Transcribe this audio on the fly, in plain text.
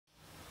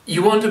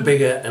You want a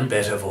bigger and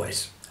better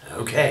voice.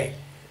 Okay,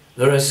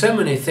 there are so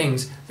many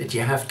things that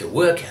you have to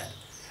work at,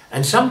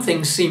 and some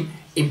things seem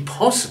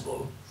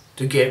impossible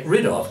to get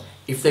rid of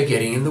if they're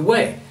getting in the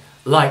way.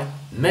 Like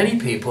many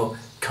people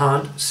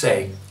can't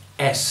say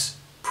S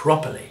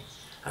properly.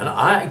 And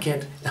I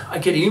get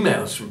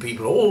emails from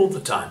people all the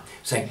time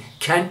saying,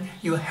 can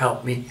you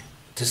help me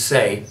to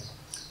say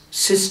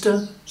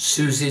Sister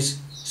Susie's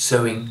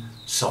sewing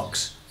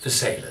socks for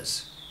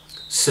sailors?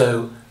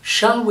 So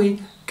shall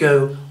we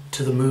go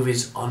to the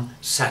movies on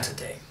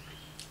Saturday?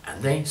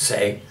 And they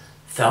say,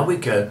 shall we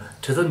go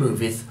to the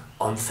movies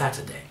on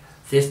Saturday?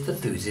 Sister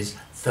Susie's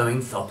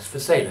sewing socks for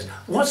sailors.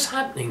 What's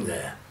happening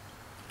there?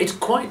 It's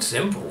quite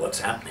simple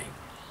what's happening,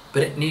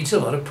 but it needs a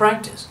lot of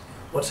practice.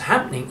 What's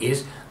happening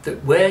is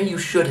that where you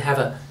should have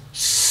a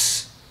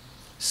s,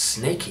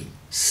 snaky,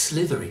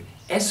 slithery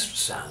S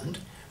sound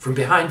from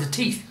behind the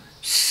teeth,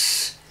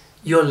 s,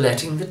 you're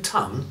letting the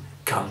tongue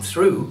come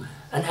through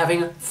and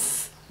having a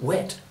th,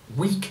 wet,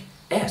 weak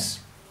S.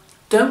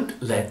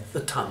 Don't let the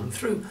tongue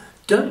through.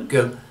 Don't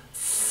go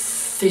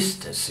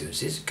Sister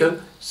Susie's,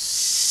 go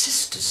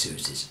Sister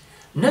Susie's.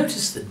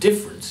 Notice the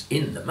difference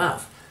in the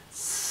mouth.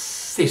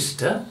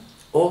 Sister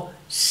or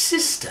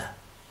sister.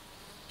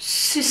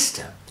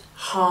 Sister.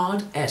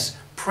 Hard S.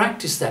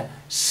 Practice that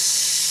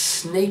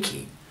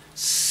snaky,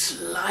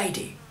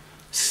 slidey,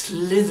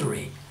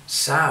 slithery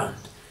sound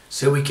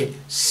so we get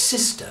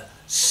Sister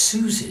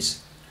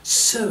Susie's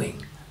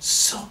sewing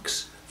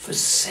socks for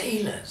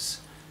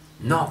sailors,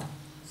 not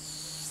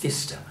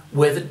sister,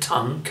 where the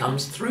tongue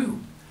comes through.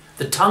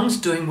 The tongue's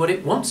doing what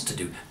it wants to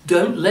do.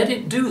 Don't let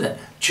it do that.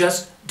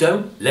 Just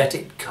don't let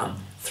it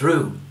come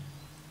through.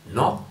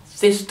 Not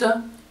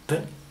sister,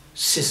 but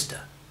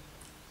sister.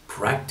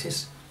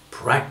 Practice,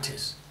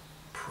 practice,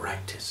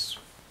 practice.